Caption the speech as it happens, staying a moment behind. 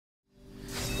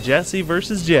Jesse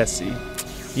versus Jesse.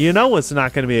 You know it's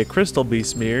not going to be a Crystal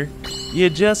Beast mirror. You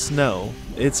just know.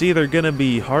 It's either going to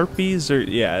be Harpies or...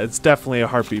 Yeah, it's definitely a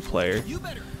Harpy player.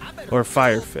 Or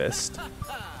Fire Fist.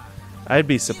 I'd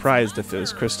be surprised if it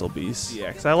was Crystal Beast.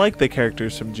 GX. I like the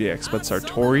characters from GX, but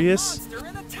Sartorius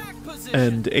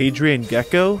and Adrian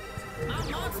Gecko?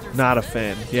 Not a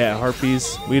fan. Yeah,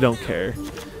 Harpies, we don't care.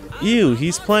 Ew,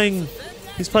 he's playing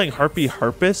Harpy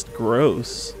Harpist?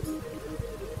 Gross.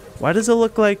 Why does it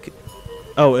look like...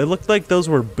 Oh, it looked like those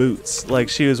were boots. Like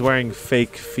she was wearing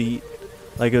fake feet.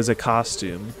 Like it was a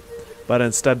costume. But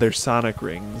instead they're Sonic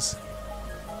rings.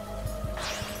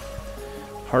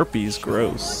 Harpy's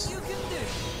gross.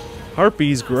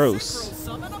 Harpy's gross.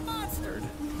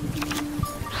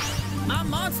 My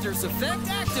monster's effect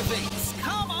activates.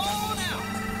 Come on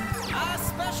out. I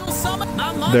special summon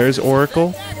my monster's There's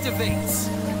Oracle. Activates.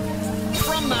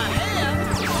 From my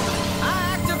hand,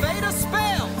 I activate a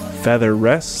spell. Feather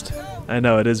Rest. I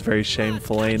know it is very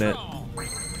shameful, ain't it?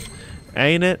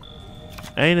 Ain't it?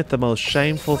 Ain't it the most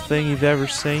shameful thing you've ever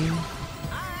seen?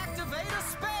 I activate a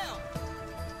spell.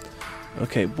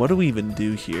 Okay, what do we even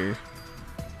do here?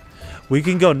 We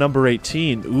can go number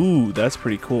 18. Ooh, that's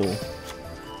pretty cool.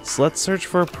 So let's search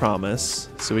for a promise.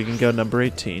 So we can go number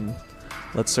 18.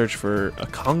 Let's search for a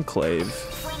conclave.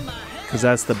 Because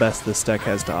that's the best this deck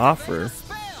has to offer.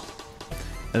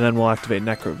 And then we'll activate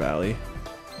Necro Valley.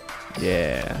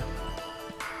 Yeah.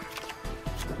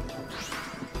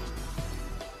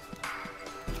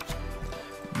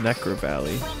 Necro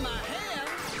Valley.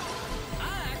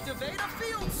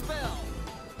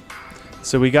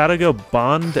 So we gotta go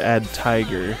Bond, add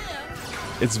Tiger.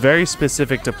 It's very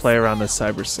specific to play around the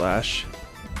Cyber Slash.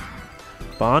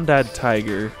 Bond, add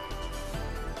Tiger.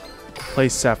 Play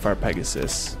Sapphire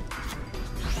Pegasus.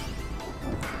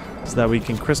 So that we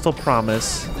can Crystal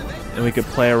Promise and we can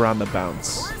play around the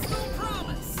bounce.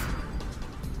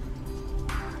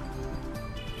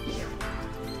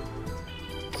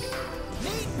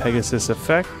 Pegasus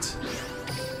effect.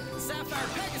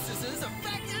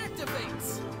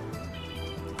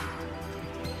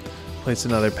 Place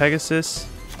another Pegasus.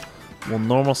 We'll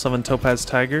normal summon Topaz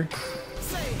Tiger.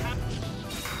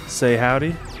 Say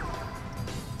howdy.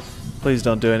 Please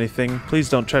don't do anything. Please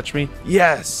don't touch me.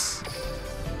 Yes!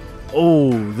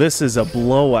 Oh, this is a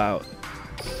blowout.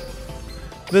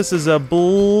 This is a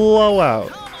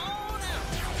blowout.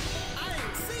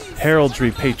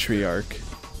 Heraldry Patriarch.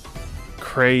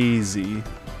 Crazy.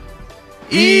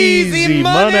 Easy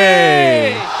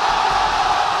money!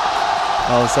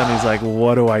 All of a sudden he's like,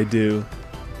 what do I do?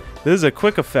 This is a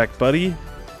quick effect, buddy.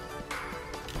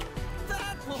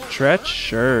 Tretch?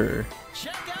 Sure.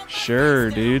 Sure,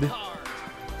 dude.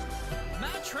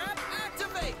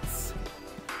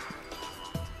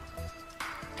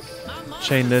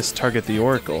 Chain this, target the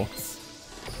Oracle.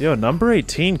 Yo, number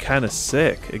 18 kind of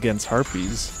sick against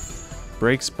Harpies.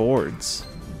 Breaks boards.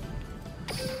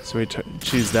 So we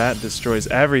choose that, destroys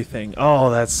everything.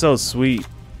 Oh, that's so sweet.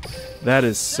 That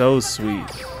is so sweet.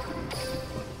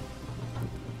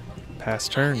 Pass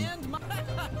turn.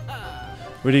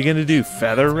 What are you gonna do?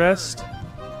 Feather Rest?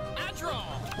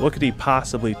 What could he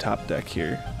possibly top deck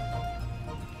here?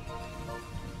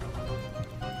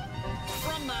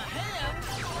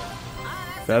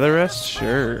 Feather Rest?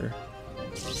 Sure.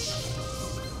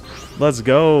 Let's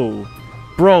go.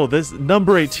 Bro, this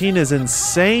number 18 is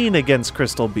insane against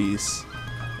Crystal Beasts.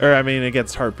 Or, I mean,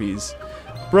 against Harpies.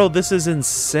 Bro, this is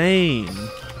insane.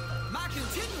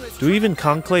 Do we even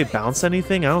Conclave bounce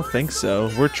anything? I don't think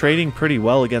so. We're trading pretty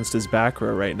well against his back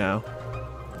row right now.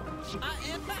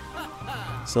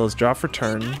 So let's draw for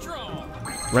turn.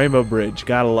 Rainbow Bridge.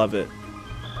 Gotta love it.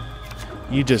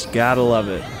 You just gotta love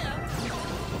it.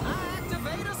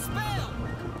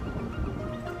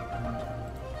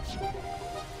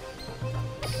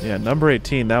 Yeah, number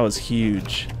 18, that was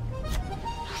huge.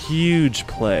 Huge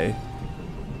play.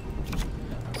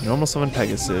 Normal summon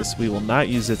Pegasus. We will not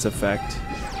use its effect.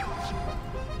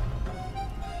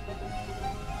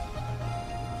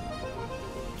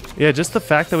 Yeah, just the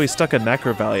fact that we stuck a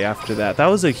Necro Valley after that. That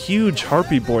was a huge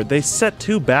Harpy board. They set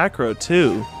 2 back row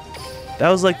too. That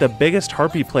was like the biggest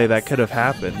Harpy play that could have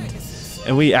happened.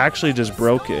 And we actually just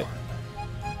broke it.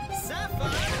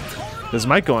 This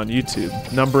might go on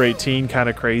YouTube. Number 18, kind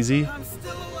of crazy.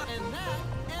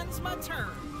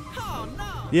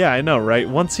 Yeah, I know, right?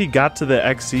 Once he got to the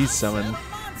Xyz summon,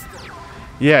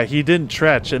 yeah, he didn't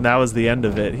Tretch, and that was the end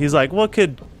of it. He's like, what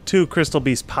could 2 Crystal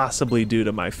Beasts possibly do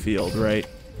to my field, right?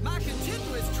 My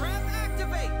continuous trap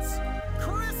activates.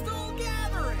 Crystal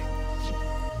Gathering.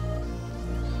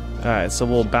 Alright, so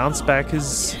we'll bounce back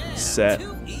his set.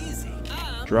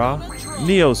 Draw.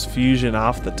 Neo's Fusion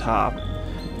off the top.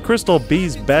 Crystal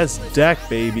Beast's best deck,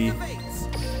 baby.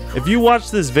 If you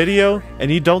watch this video and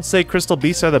you don't say Crystal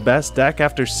Beasts are the best deck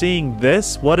after seeing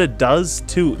this, what it does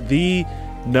to the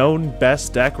known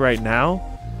best deck right now,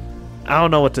 I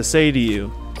don't know what to say to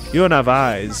you. You don't have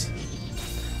eyes.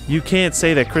 You can't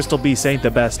say that Crystal Beast ain't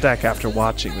the best deck after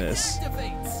watching this.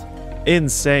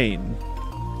 Insane.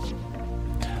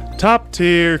 Top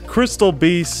tier Crystal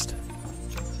Beast.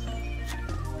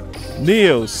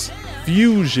 Neos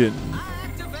Fusion.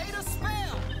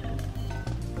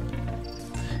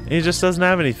 And he just doesn't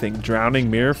have anything.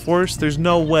 Drowning Mirror Force? There's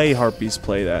no way Harpies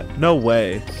play that. No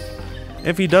way.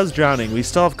 If he does Drowning, we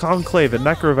still have Conclave and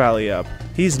Necro Valley up.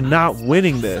 He's not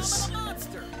winning this.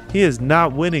 He is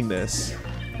not winning this.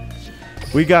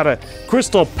 We gotta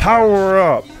Crystal Power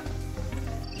Up.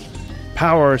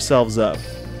 Power ourselves up.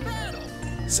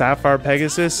 Sapphire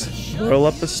Pegasus, roll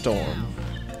up a storm.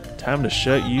 Time to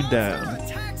shut you down.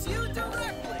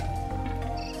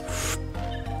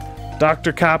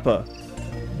 Dr. Kappa,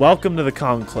 welcome to the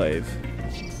Conclave.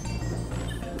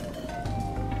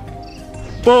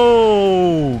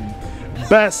 Boom!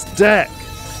 Best deck!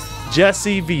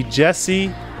 Jesse v. Jesse.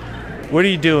 What are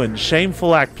you doing?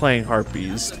 Shameful act playing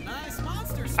Harpies.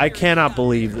 I cannot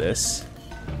believe this.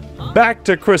 Back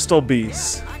to Crystal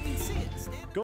Beast.